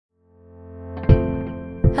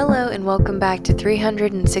and welcome back to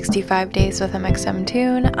 365 Days with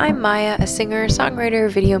mxmtoon. I'm Maya, a singer, songwriter,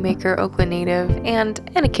 video maker, Oakland native, and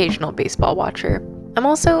an occasional baseball watcher. I'm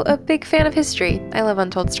also a big fan of history. I love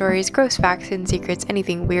untold stories, gross facts, hidden secrets,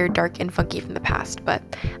 anything weird, dark, and funky from the past, but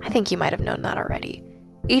I think you might have known that already.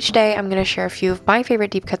 Each day, I'm going to share a few of my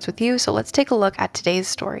favorite deep cuts with you, so let's take a look at today's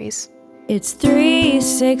stories. It's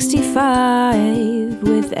 365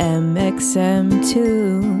 with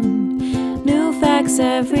mxmtoon. New facts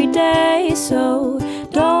every day, so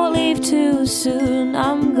don't leave too soon.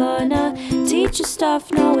 I'm gonna teach you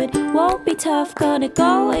stuff, no it won't be tough. Gonna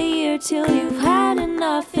go a year till you've had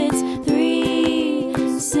enough. It's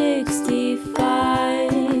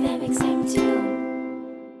 365 mxmtoon.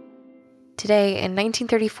 Today, in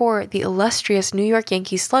 1934, the illustrious New York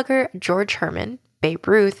Yankees slugger George Herman, Babe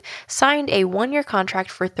Ruth, signed a one-year contract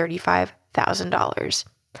for $35,000.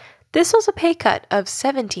 This was a pay cut of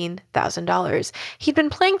 $17,000. He'd been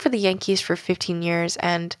playing for the Yankees for 15 years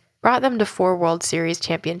and brought them to 4 World Series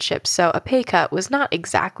championships, so a pay cut was not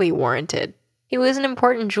exactly warranted. He was an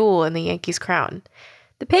important jewel in the Yankees' crown.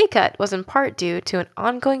 The pay cut was in part due to an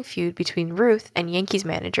ongoing feud between Ruth and Yankees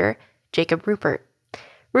manager Jacob Ruppert.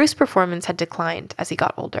 Ruth's performance had declined as he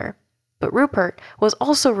got older, but Ruppert was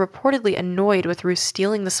also reportedly annoyed with Ruth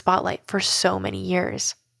stealing the spotlight for so many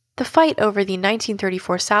years. The fight over the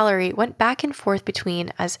 1934 salary went back and forth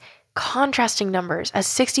between as contrasting numbers as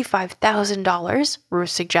 $65,000,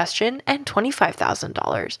 Ruth's suggestion, and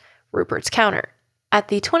 $25,000, Ruppert's counter. At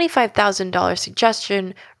the $25,000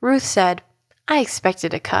 suggestion, Ruth said, "I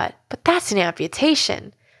expected a cut, but that's an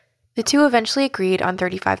amputation." The two eventually agreed on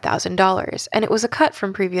 $35,000, and it was a cut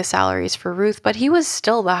from previous salaries for Ruth, but he was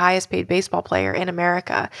still the highest paid baseball player in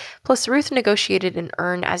America. Plus, Ruth negotiated an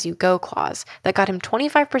earn-as-you-go clause that got him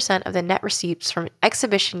 25% of the net receipts from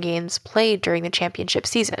exhibition games played during the championship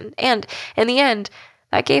season, and, in the end,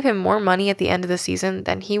 that gave him more money at the end of the season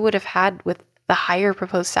than he would have had with the higher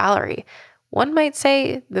proposed salary. One might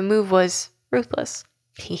say the move was ruthless.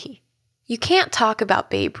 You can't talk about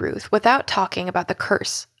Babe Ruth without talking about the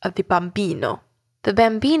curse of the Bambino. The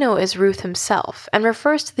Bambino is Ruth himself and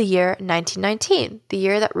refers to the year 1919, the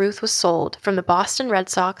year that Ruth was sold from the Boston Red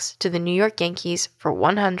Sox to the New York Yankees for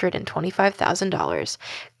 $125,000,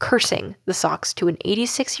 cursing the Sox to an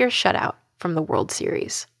 86-year shutout from the World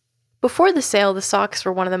Series. Before the sale, the Sox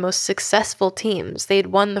were one of the most successful teams. They'd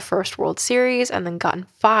won the first World Series and then gotten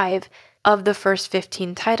 5 of the first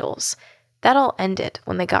 15 titles. That all ended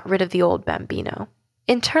when they got rid of the old Bambino.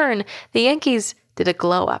 In turn, the Yankees did a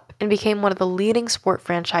glow-up and became one of the leading sport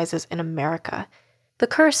franchises in America. The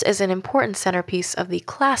curse is an important centerpiece of the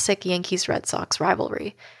classic Yankees-Red Sox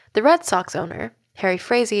rivalry. The Red Sox owner, Harry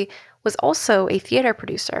Frazee, was also a theater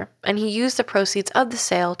producer, and he used the proceeds of the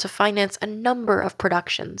sale to finance a number of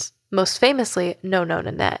productions, most famously No No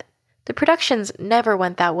Nanette. The productions never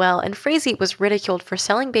went that well, and Frazee was ridiculed for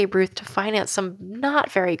selling Babe Ruth to finance some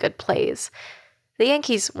not very good plays. The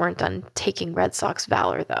Yankees weren't done taking Red Sox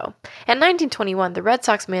valor, though. In 1921, the Red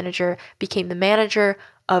Sox manager became the manager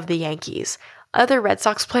of the Yankees. Other Red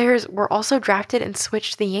Sox players were also drafted and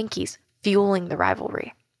switched to the Yankees, fueling the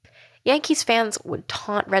rivalry. Yankees fans would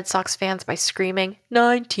taunt Red Sox fans by screaming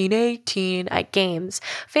 1918 at games.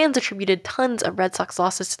 Fans attributed tons of Red Sox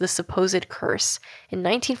losses to the supposed curse. In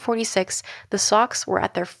 1946, the Sox were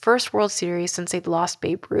at their first World Series since they'd lost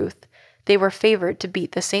Babe Ruth. They were favored to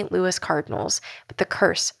beat the St. Louis Cardinals, but the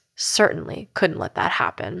curse certainly couldn't let that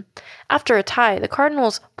happen. After a tie, the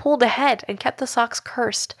Cardinals pulled ahead and kept the Sox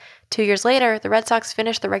cursed. 2 years later, the Red Sox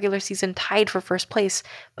finished the regular season tied for first place,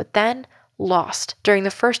 but then lost during the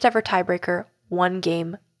first ever tiebreaker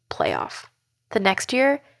 1-game playoff. The next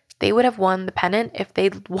year, they would have won the pennant if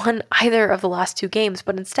they'd won either of the last 2 games,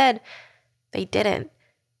 but instead, they didn't.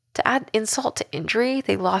 To add insult to injury,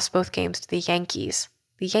 they lost both games to the Yankees.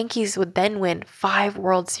 The Yankees would then win 5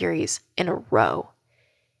 World Series in a row.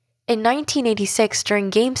 In 1986, during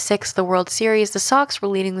Game 6 of the World Series, the Sox were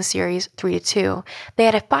leading the series 3-2. They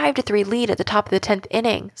had a 5-3 lead at the top of the 10th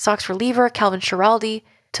inning. Sox reliever Calvin Schiraldi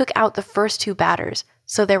took out the first 2 batters,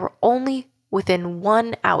 so they were only within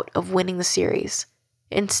 1 out of winning the series.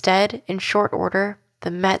 Instead, in short order,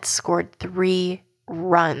 the Mets scored 3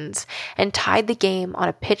 runs and tied the game on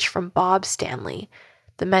a pitch from Bob Stanley.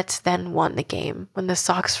 The Mets then won the game when the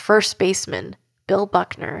Sox first baseman, Bill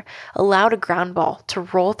Buckner, allowed a ground ball to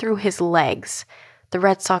roll through his legs. The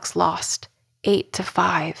Red Sox lost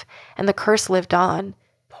 8-5, and the curse lived on.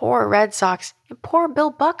 Poor Red Sox and poor Bill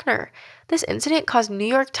Buckner. This incident caused New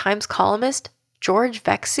York Times columnist George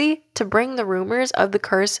Vexey to bring the rumors of the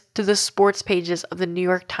curse to the sports pages of the New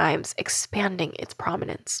York Times, expanding its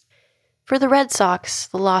prominence. For the Red Sox,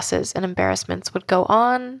 the losses and embarrassments would go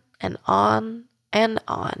on and on and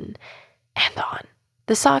on and on.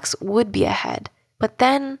 The Sox would be ahead, but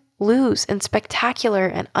then lose in spectacular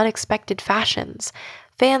and unexpected fashions.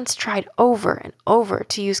 Fans tried over and over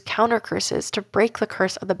to use counter curses to break the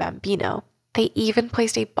curse of the Bambino. They even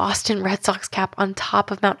placed a Boston Red Sox cap on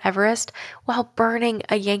top of Mount Everest while burning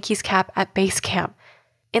a Yankees cap at base camp.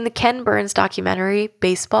 In the Ken Burns documentary,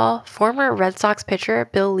 Baseball, former Red Sox pitcher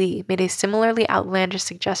Bill Lee made a similarly outlandish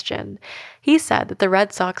suggestion. He said that the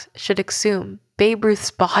Red Sox should exhume Babe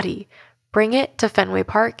Ruth's body, bring it to Fenway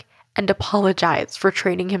Park, and apologize for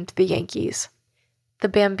trading him to the Yankees. The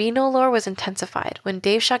Bambino lore was intensified when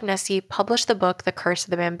Dave Shaughnessy published the book The Curse of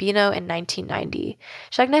the Bambino in 1990.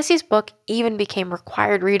 Shaughnessy book even became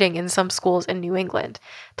required reading in some schools in New England.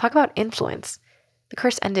 Talk about influence. The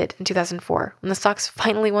curse ended in 2004 when the Sox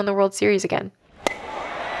finally won the World Series again.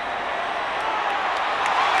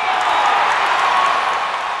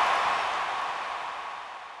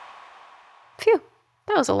 Phew,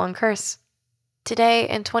 that was a long curse. Today,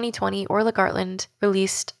 in 2020, Orla Gartland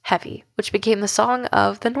released Heavy, which became the song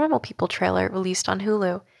of the Normal People trailer released on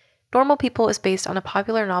Hulu. Normal People is based on a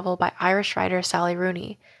popular novel by Irish writer Sally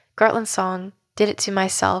Rooney. Gartland's song, Did It to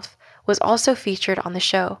Myself, was also featured on the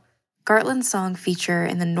show. Gartland's song feature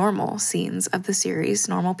in the normal scenes of the series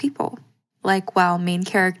Normal People, like while main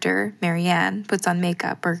character, Marianne, puts on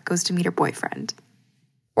makeup or goes to meet her boyfriend.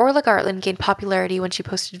 Orla Gartland gained popularity when she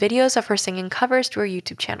posted videos of her singing covers to her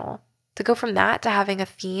YouTube channel. To go from that to having a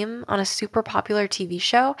theme on a super popular TV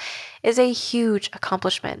show is a huge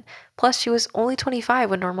accomplishment. Plus, she was only 25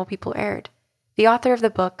 when Normal People aired. The author of the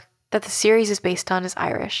book that the series is based on is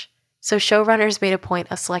Irish, so showrunners made a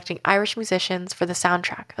point of selecting Irish musicians for the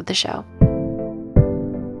soundtrack of the show.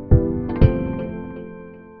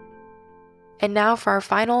 And now for our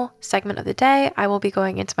final segment of the day, I will be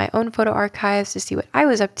going into my own photo archives to see what I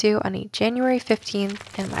was up to on a January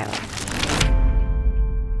 15th in my life.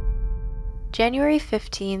 January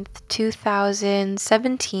 15th,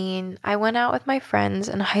 2017, I went out with my friends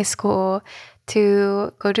in high school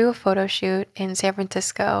to go do a photo shoot in San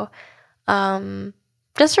Francisco.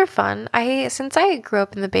 Just for fun. Since I grew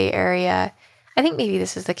up in the Bay Area, I think maybe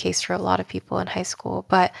this is the case for a lot of people in high school,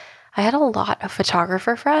 but I had a lot of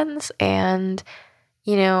photographer friends, and,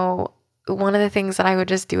 one of the things that I would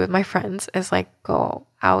just do with my friends is go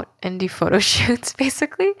out and do photo shoots,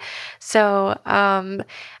 basically. So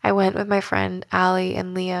I went with my friend Allie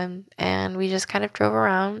and Liam, and we just kind of drove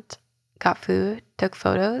around, got food, took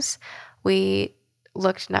photos. We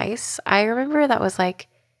looked nice. I remember that was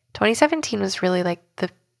 2017 was really the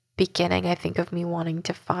beginning, I think, of me wanting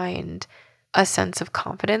to find a sense of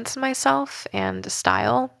confidence in myself and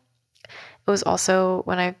style. It was also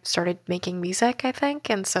when I started making music, I think,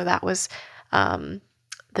 and so that was the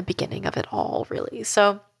beginning of it all, really.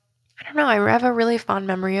 So, I don't know, I have a really fond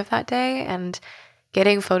memory of that day, and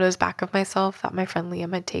getting photos back of myself that my friend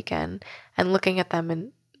Liam had taken, and looking at them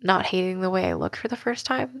and not hating the way I looked for the first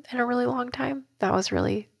time in a really long time. That was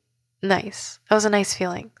really nice. That was a nice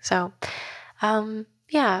feeling. So,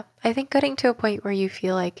 yeah, I think getting to a point where you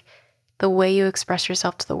feel like the way you express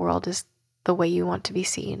yourself to the world is the way you want to be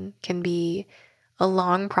seen can be a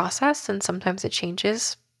long process, and sometimes it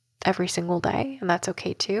changes every single day, and that's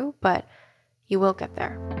okay too, but you will get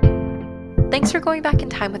there. Thanks for going back in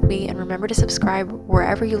time with me, and remember to subscribe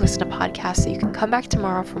wherever you listen to podcasts so you can come back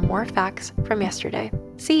tomorrow for more facts from yesterday.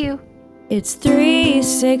 See you! It's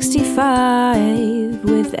 365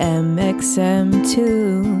 with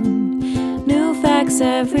MXM2. New facts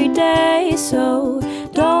every day, so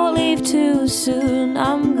don't leave too soon.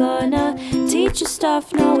 I'm gonna teach you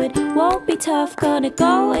stuff, no it won't be tough. Gonna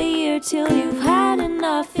go a year till you've had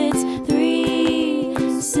enough. It's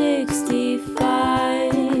 365